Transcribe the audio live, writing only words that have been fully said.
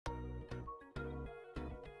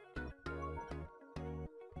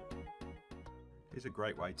Here's a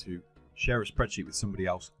great way to share a spreadsheet with somebody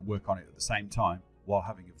else and work on it at the same time while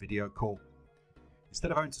having a video call.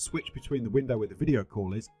 Instead of having to switch between the window where the video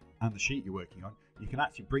call is and the sheet you're working on, you can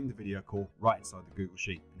actually bring the video call right inside the Google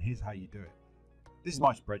Sheet. And here's how you do it. This is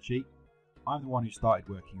my spreadsheet. I'm the one who started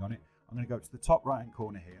working on it. I'm going to go to the top right hand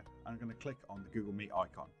corner here and I'm going to click on the Google Meet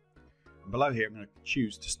icon. And below here I'm going to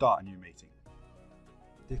choose to start a new meeting.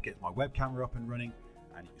 This gets my web camera up and running,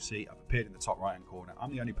 and you can see I've appeared in the top right hand corner.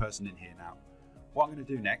 I'm the only person in here now. What I'm going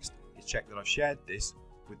to do next is check that I've shared this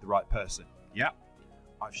with the right person. Yep,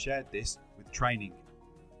 I've shared this with the training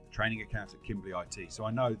account at Kimberley IT, so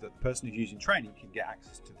I know that the person who's using training can get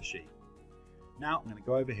access to the sheet. Now I'm going to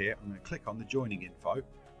go over here, I'm going to click on the joining info,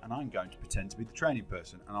 and I'm going to pretend to be the training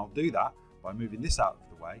person, and I'll do that by moving this out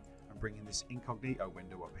of the way and bringing this incognito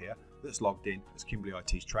window up here that's logged in as Kimberley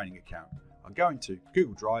IT's training account. I'll go into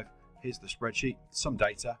Google Drive, here's the spreadsheet, some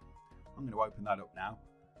data. I'm going to open that up now.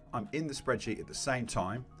 I'm in the spreadsheet at the same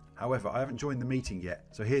time, however I haven't joined the meeting yet,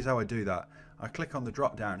 so here's how I do that. I click on the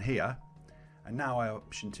drop down here, and now I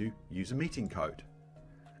option to use a meeting code.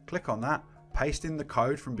 Click on that, paste in the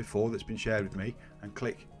code from before that's been shared with me, and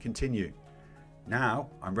click continue. Now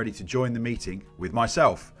I'm ready to join the meeting with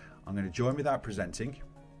myself. I'm going to join without presenting,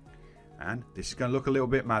 and this is going to look a little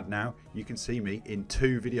bit mad now. You can see me in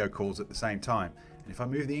 2 video calls at the same time, and if I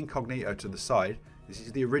move the incognito to the side, this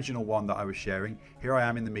is the original one that I was sharing. Here I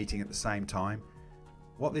am in the meeting at the same time.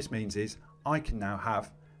 What this means is I can now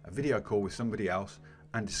have a video call with somebody else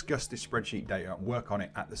and discuss this spreadsheet data and work on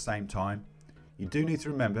it at the same time. You do need to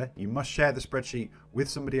remember you must share the spreadsheet with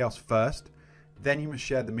somebody else first, then you must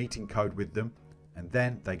share the meeting code with them, and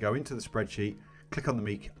then they go into the spreadsheet, click on the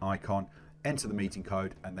Meet icon, enter the meeting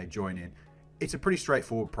code, and they join in. It's a pretty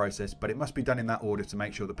straightforward process, but it must be done in that order to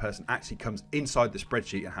make sure the person actually comes inside the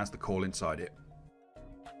spreadsheet and has the call inside it.